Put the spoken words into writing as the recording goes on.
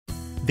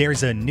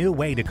There's a new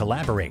way to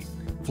collaborate,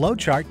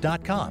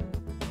 Flowchart.com.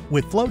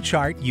 With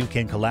Flowchart, you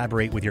can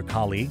collaborate with your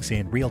colleagues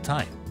in real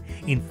time.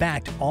 In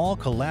fact, all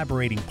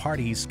collaborating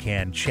parties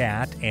can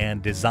chat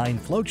and design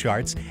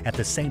flowcharts at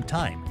the same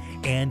time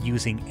and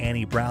using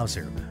any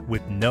browser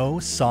with no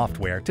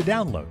software to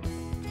download.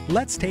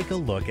 Let's take a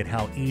look at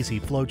how easy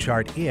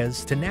Flowchart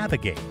is to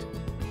navigate.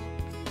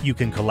 You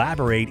can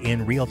collaborate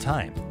in real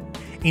time.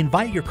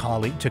 Invite your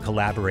colleague to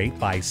collaborate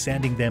by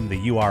sending them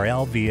the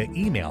URL via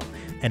email,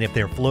 and if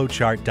they're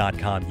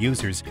Flowchart.com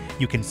users,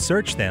 you can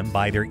search them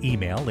by their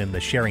email in the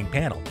sharing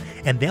panel,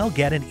 and they'll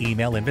get an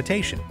email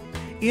invitation.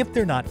 If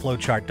they're not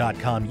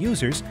Flowchart.com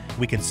users,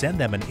 we can send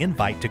them an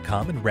invite to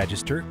come and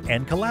register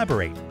and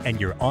collaborate, and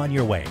you're on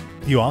your way.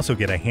 You also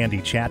get a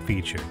handy chat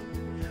feature.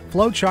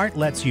 Flowchart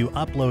lets you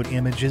upload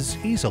images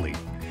easily.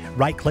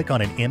 Right-click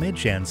on an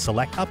image and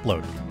select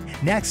Upload.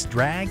 Next,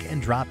 drag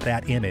and drop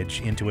that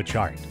image into a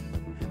chart.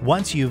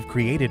 Once you've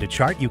created a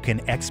chart, you can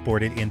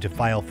export it into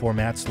file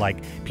formats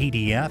like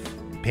PDF,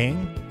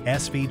 PNG,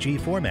 SVG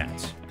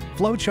formats.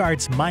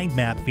 Flowchart's Mind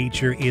Map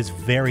feature is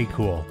very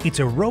cool. It's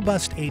a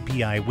robust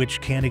API which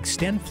can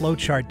extend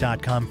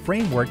Flowchart.com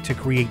framework to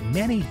create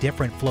many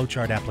different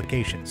flowchart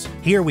applications.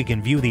 Here we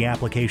can view the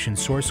application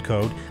source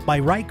code by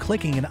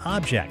right-clicking an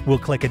object. We'll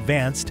click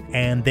Advanced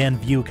and then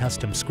View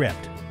Custom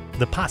Script.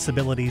 The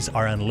possibilities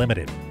are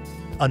unlimited.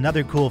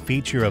 Another cool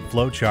feature of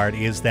Flowchart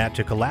is that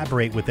to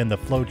collaborate within the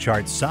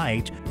Flowchart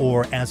site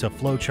or as a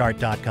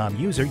Flowchart.com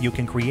user, you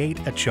can create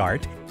a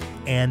chart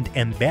and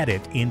embed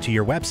it into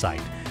your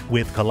website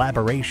with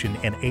collaboration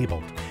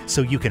enabled,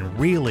 so you can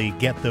really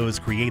get those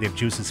creative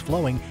juices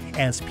flowing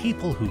as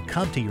people who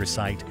come to your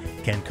site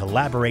can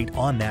collaborate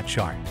on that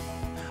chart.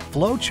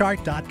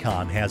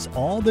 Flowchart.com has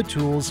all the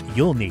tools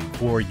you'll need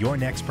for your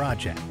next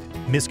project.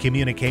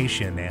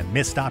 Miscommunication and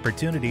missed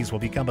opportunities will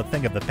become a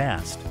thing of the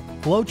past.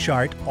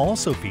 Flowchart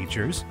also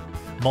features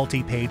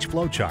multi-page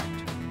flowchart,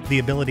 the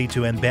ability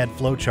to embed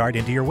flowchart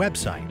into your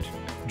website,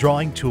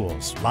 drawing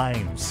tools,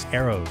 lines,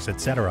 arrows,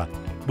 etc.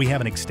 We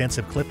have an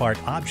extensive clip art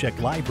object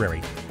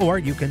library, or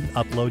you can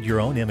upload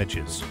your own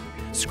images.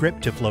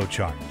 Script to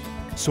Flowchart,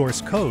 source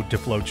code to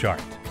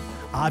Flowchart,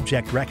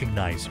 object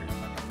recognizer.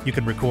 You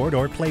can record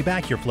or play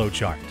back your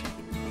flowchart,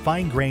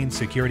 fine-grained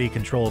security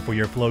control for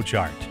your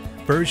flowchart,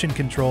 version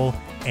control,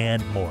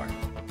 and more.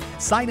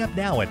 Sign up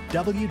now at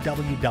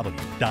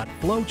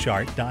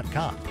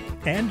www.flowchart.com,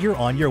 and you're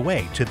on your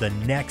way to the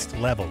next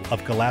level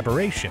of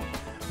collaboration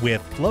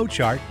with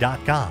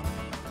Flowchart.com.